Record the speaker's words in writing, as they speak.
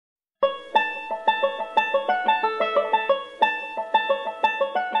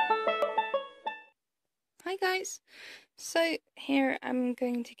guys. So here I'm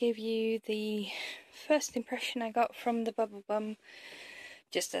going to give you the first impression I got from the BubbleBum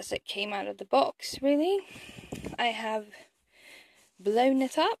just as it came out of the box, really. I have blown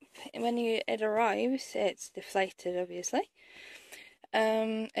it up. When it arrives, it's deflated, obviously.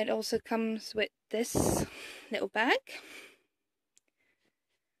 It also comes with this little bag,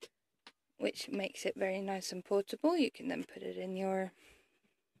 which makes it very nice and portable. You can then put it in your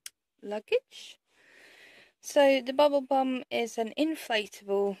luggage. So the BubbleBum is an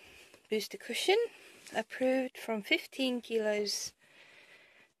inflatable booster cushion, approved from 15 kilos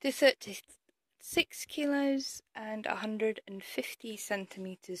to 36 kilos and 150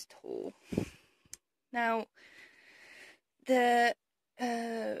 centimeters tall. Now, I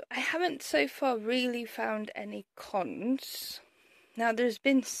haven't so far really found any cons. Now, there's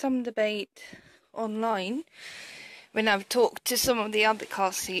been some debate online when I've talked to some of the other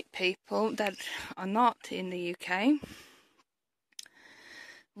car seat people that are not in the UK,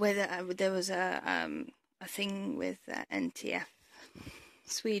 whether there was a thing with NTF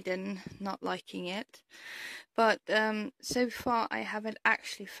Sweden not liking it, but so far I haven't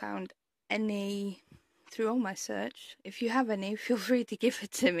actually found any through all my search. If you have any, feel free to give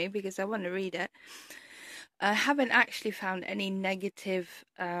it to me because I want to read it. I haven't actually found any negative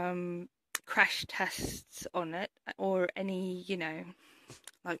crash tests on it, or any,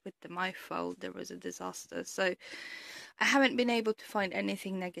 like with the MyFold there was a disaster, so I haven't been able to find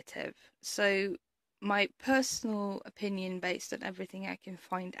anything negative. So my personal opinion, based on everything I can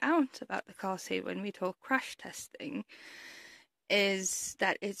find out about the car seat when we talk crash testing, is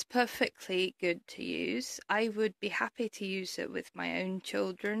that it's perfectly good to use. I would be happy to use it with my own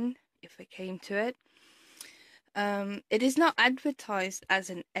children if it came to it. It is not advertised as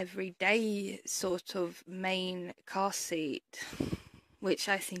an everyday sort of main car seat, which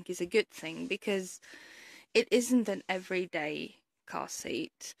I think is a good thing, because it isn't an everyday car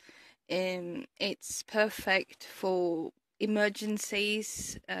seat. It's perfect for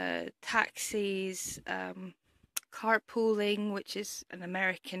emergencies, taxis, carpooling, which is an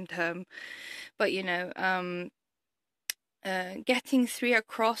American term, but getting three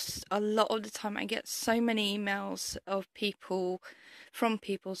across. A lot of the time I get so many emails from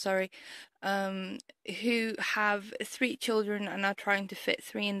people who have 3 children and are trying to fit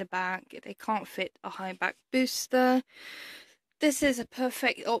 3 in the back. They can't fit a high back booster. This is a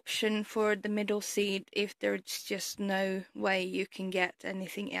perfect option for the middle seat if there's just no way you can get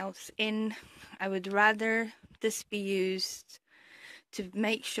anything else in. I would rather this be used to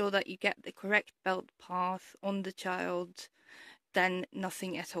make sure that you get the correct belt path on the child than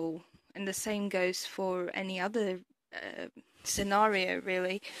nothing at all. And the same goes for any other scenario,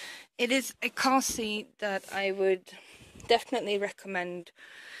 really. It is a car seat that I would definitely recommend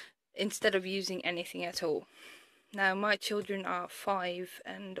instead of using anything at all. Now, my children are 5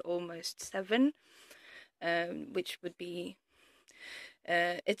 and almost 7, which would be,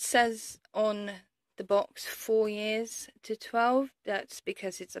 it says on the box 4 years to 12. That's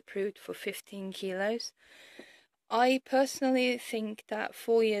because it's approved for 15 kilos. I personally think that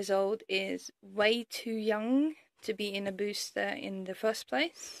 4 years old is way too young to be in a booster in the first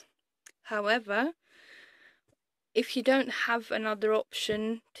place. However, if you don't have another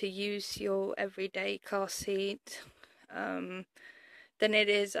option to use your everyday car seat, then it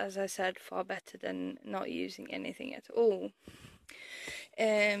is, as I said, far better than not using anything at all.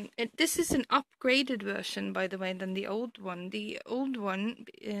 This is an upgraded version, by the way, than the old one. The old one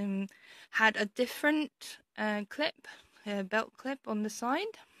had a different belt clip on the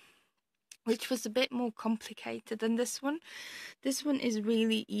side, which was a bit more complicated than this one. This one is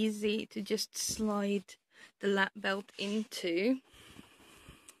really easy to just slide the lap belt into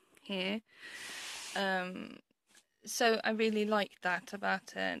here. So I really like that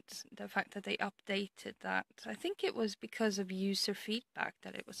about it, the fact that they updated that. I think it was because of user feedback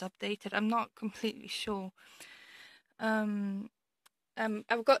that it was updated. I'm not completely sure. I've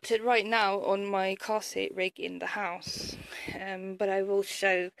got it right now on my car seat rig in the house, but I will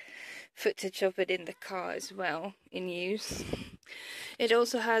show footage of it in the car as well, in use. It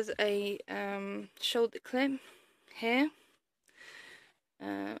also has a shoulder clip here.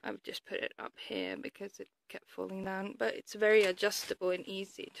 I've just put it up here because it kept falling down, but it's very adjustable and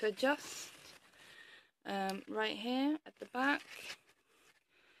easy to adjust. Right here at the back,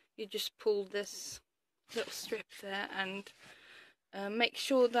 you just pull this little strip there and make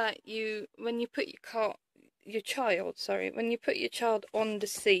sure that when you put your child on the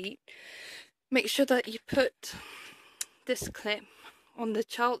seat, make sure that you put this clip on the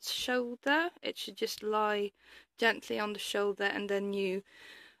child's shoulder. It should just lie gently on the shoulder, and then you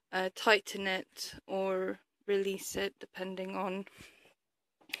tighten it or release it depending on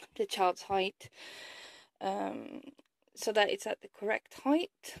the child's height, so that it's at the correct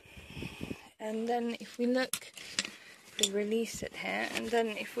height. And then if we look, we release it here, and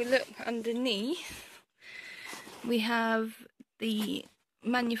then if we look underneath, we have the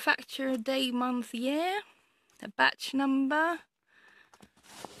manufacturer, day, month, year, a batch number,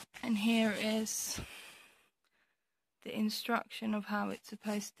 and here is the instruction of how it's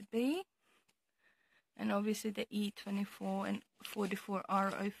supposed to be, and obviously the E24 and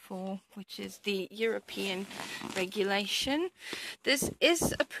 44R04, which is the European regulation. This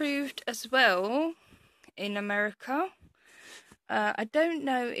is approved as well in America. I don't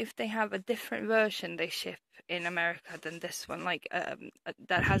know if they have a different version they ship in America than this one, like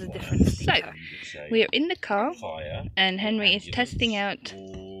that has a different sticker. So we are in the car, and Henry is testing out.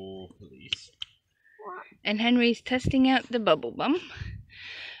 And Henry is testing out the BubbleBum.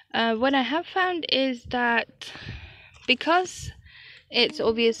 What I have found is that because it's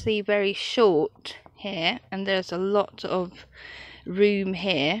obviously very short here, and there's a lot of room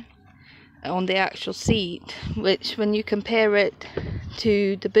here on the actual seat, which when you compare it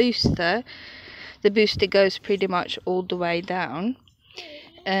to the booster goes pretty much all the way down.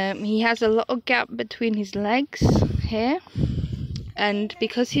 He has a lot of gap between his legs here, and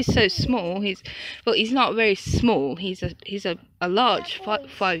because he's so small, he's not very small, he's a large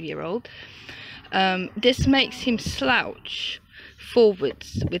 5-year-old. This makes him slouch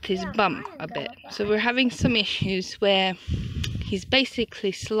forwards with his bum a bit, so we're having some issues where he's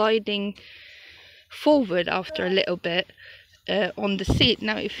basically sliding forward after a little bit on the seat.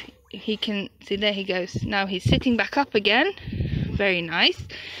 Now if he can see, there he goes, now he's sitting back up again, very nice.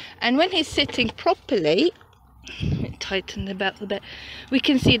 And when he's sitting properly, tighten the belt a bit, we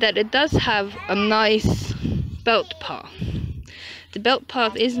can see that it does have a nice belt path. The belt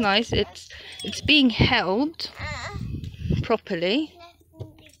path is nice, it's being held properly,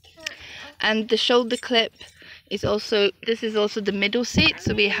 and the shoulder clip is also, this is also the middle seat,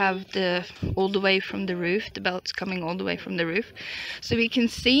 so we have the all the way from the roof, the belt's coming all the way from the roof, so we can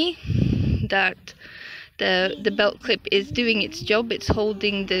see that the belt clip is doing its job. It's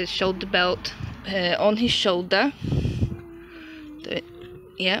holding the shoulder belt on his shoulder,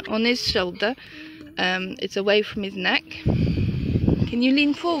 on his shoulder. It's away from his neck. Can you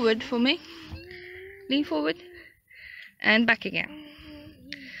lean forward for me? Lean forward and back again.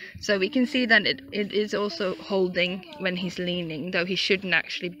 So we can see that it is also holding when he's leaning, though he shouldn't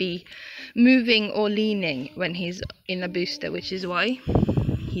actually be moving or leaning when he's in a booster, which is why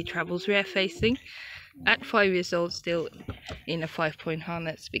he travels rear facing at 5 years old, still in a 5-point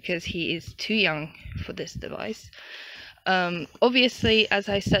harness, because he is too young for this device. Obviously, as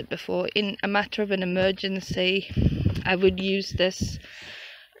I said before, in a matter of an emergency, I would use this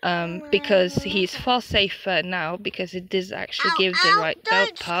because he's far safer now, because it does actually give the right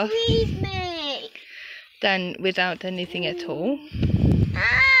belt path than without anything at all.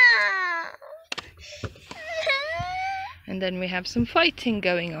 And then we have some fighting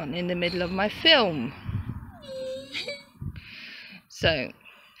going on in the middle of my film. So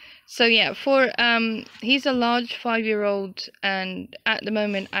yeah, for he's a large 5-year-old, and at the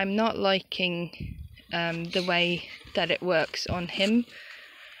moment I'm not liking the way that it works on him.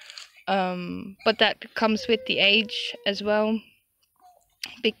 But that comes with the age as well.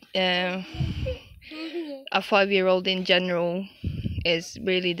 A 5-year-old in general is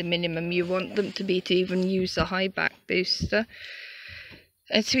really the minimum you want them to be to even use a high back booster.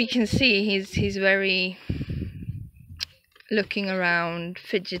 As we can see, he's very looking around,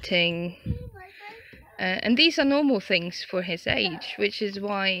 fidgeting, and these are normal things for his age, which is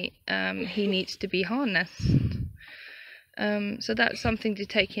why he needs to be harnessed. So that's something to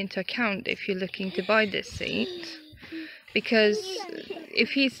take into account if you're looking to buy this seat, because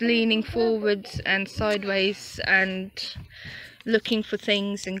if he's leaning forwards and sideways and looking for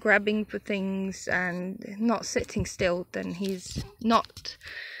things and grabbing for things and not sitting still, then he's not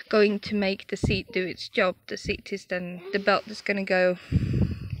going to make the seat do its job. The seat is then, the belt is going to go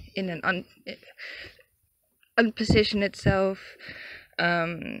in an unposition itself,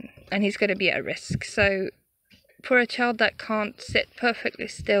 and he's going to be at risk. So for a child that can't sit perfectly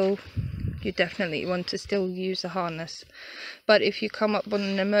still, you definitely want to still use a harness. But if you come up on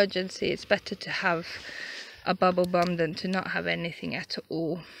an emergency, it's better to have a BubbleBum than to not have anything at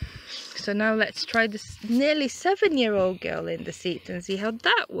all. So now let's try this nearly 7-year-old girl in the seat and see how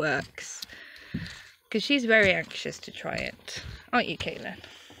that works, because she's very anxious to try it, aren't you, Caitlin?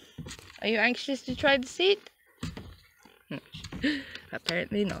 Are you anxious to try the seat?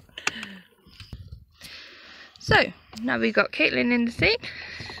 Apparently not. So now we've got Caitlin in the seat.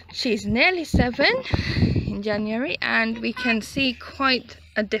 She's nearly 7. in January, and we can see quite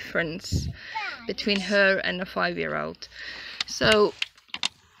a difference between her and a 5-year-old. So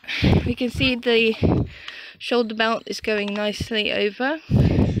we can see the shoulder belt is going nicely over,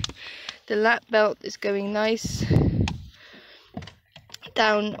 the lap belt is going nice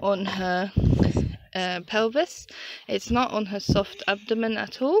down on her pelvis. It's not on her soft abdomen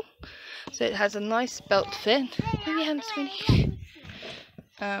at all, so it has a nice belt fit. Move your hands, sweetie.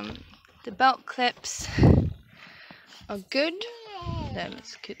 The belt clips are good. There,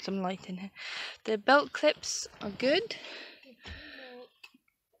 let's get some light in here. The belt clips are good,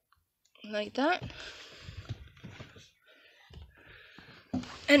 like that.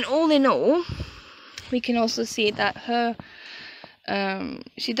 And all in all, we can also see that her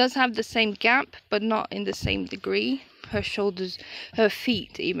she does have the same gap, but not in the same degree. Her shoulders, her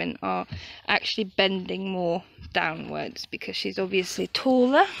feet even, are actually bending more downwards because she's obviously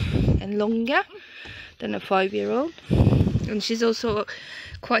taller and longer than a 5-year-old, and she's also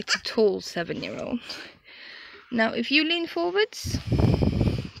quite a tall 7-year-old. Now if you lean forwards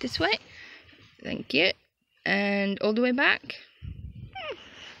this way, thank you, and all the way back,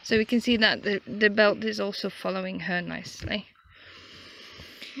 so we can see that the belt is also following her nicely.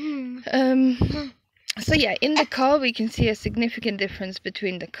 So yeah, in the car we can see a significant difference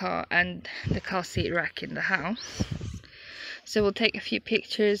between the car and the car seat rack in the house. So we'll take a few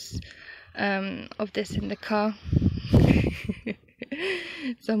pictures of this in the car.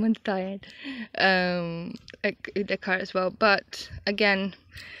 Someone's tired. In the car as well. But again,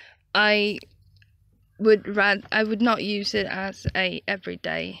 I would not use it as a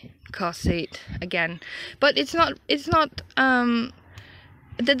everyday car seat again. But it's not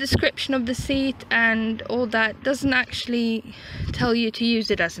the description of the seat and all that doesn't actually tell you to use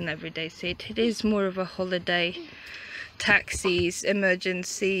it as an everyday seat. It is more of a holiday, taxis,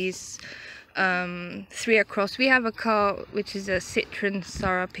 emergencies, 3 across. We have a car which is a Citroen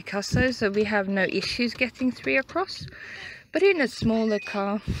Sara Picasso, so we have no issues getting 3 across. But in a smaller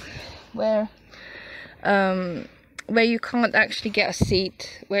car where you can't actually get a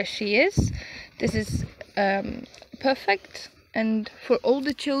seat where she is, this is perfect. And for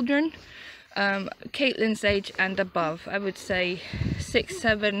older children, Caitlin's age and above, I would say 6,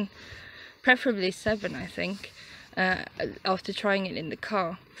 7, preferably 7, I think, after trying it in the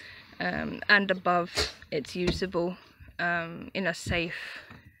car, and above, it's usable in a safe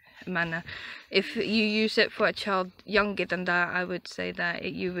manner. If you use it for a child younger than that, I would say that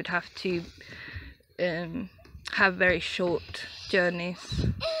you would have to have very short journeys,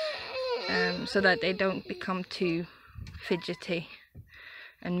 so that they don't become too fidgety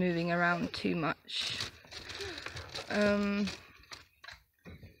and moving around too much.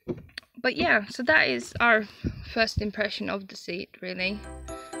 But yeah, so that is our first impression of the seat, really.